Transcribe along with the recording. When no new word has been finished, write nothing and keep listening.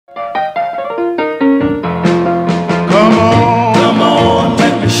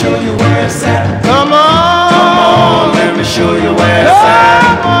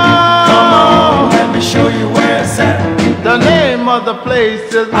of the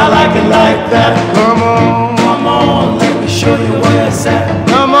place is I like it like that. Come on, Come on, let me show you where it's at.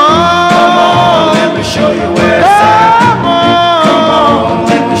 come on, Come on, let me show you where it's at. come on. Come on,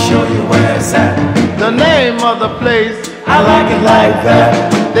 let me show you where it's at. The name of the place, I like it like that.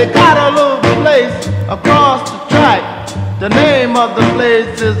 they got a little place across the track. The name of the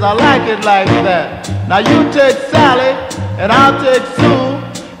place is I like it like that. Now you take Sally and I'll take Sue,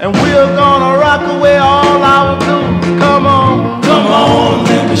 and we're gonna rock away all our blues. Come on, Come on,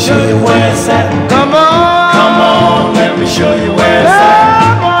 let me show you where it's at. come on, Come on, let me show you where it's at.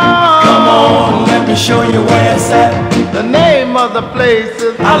 come on. Come on, let me show you where it's at. The name of the place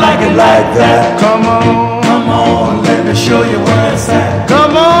is I like it like that. Come on, Come on, let me show you where it's at.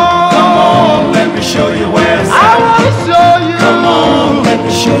 come on, Come on, let me show you where it's I at. wanna show you. Come on, let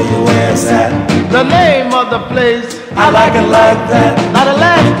me show you where it's at. The name of the place. I like it like that. Now the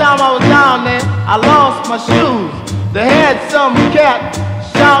last time I was down there, I lost my shoes. They had some cat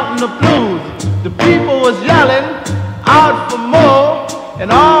shouting the blues. The people was yelling out for more,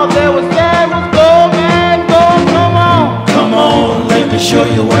 and all they was saying was go, man, go, come on. Come on, let me show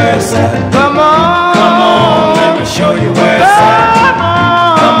you where it's at. Come on. Come on, let me show you where it's at. Come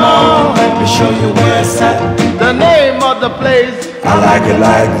on. Come on, let me show you where it's at. The name of the place. I like it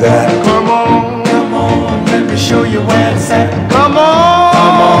like that. Come on. Come on, let me show you where it's at. Come on.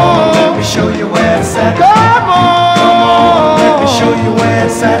 Come on, let me show you where it's at. Come on. Come on, let me show you where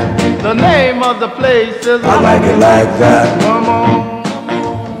it's at. The name of the place is I like it like that. Come